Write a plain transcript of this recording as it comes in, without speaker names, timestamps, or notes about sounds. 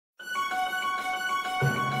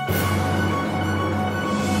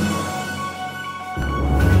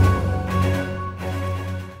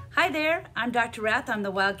I'm Dr. Rath. I'm the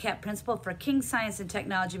Wildcat Principal for King Science and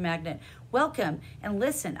Technology Magnet. Welcome, and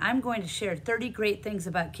listen, I'm going to share 30 great things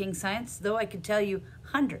about King Science, though I could tell you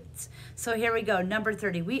hundreds. So here we go, number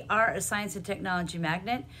 30. We are a science and technology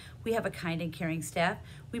magnet. We have a kind and caring staff.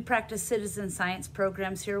 We practice citizen science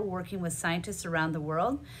programs here, working with scientists around the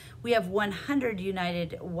world. We have 100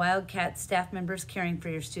 United Wildcat staff members caring for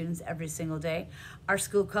your students every single day. Our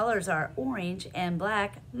school colors are orange and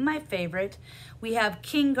black, my favorite. We have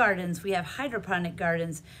King Gardens, we have hydroponic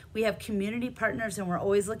gardens, we have community partners, and we're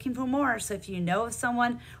always looking for more. So if you know of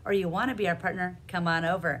someone or you want to be our partner, come on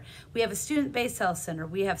over. We have a student-based health center.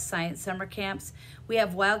 We have science summer camps. We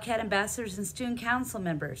have Wildcat ambassadors and student council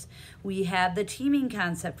members. We have the teaming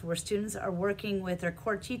concept where students are working with their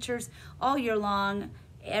core teachers all year long.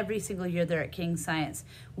 Every single year they're at King Science.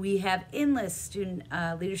 We have endless student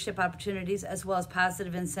leadership opportunities as well as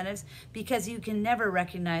positive incentives, because you can never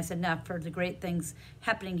recognize enough for the great things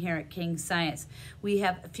happening here at King Science. We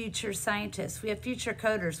have future scientists, we have future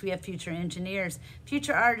coders, we have future engineers,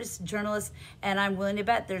 future artists, journalists, and I'm willing to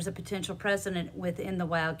bet there's a potential president within the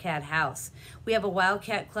Wildcat House. We have a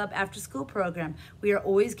Wildcat Club after school program. We are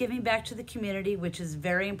always giving back to the community, which is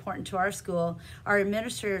very important to our school. Our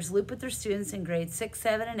administrators loop with their students in grades 6,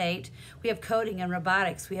 7, and 8. We have coding and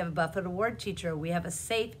robotics. We have a Buffett Award teacher. We have a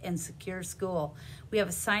safe and secure school. We have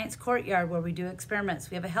a science courtyard where we do experiments.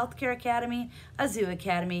 We have a healthcare academy, a zoo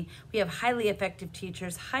academy. We have highly effective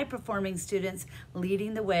teachers, high-performing students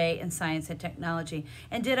leading the way in science and technology.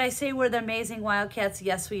 And did I say we're the amazing Wildcats?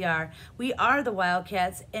 Yes, we are. We are the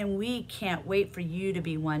Wildcats, and we can't wait for you to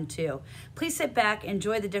be one too. Please sit back,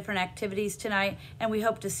 enjoy the different activities tonight, and we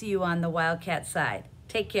hope to see you on the Wildcat side.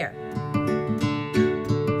 Take care.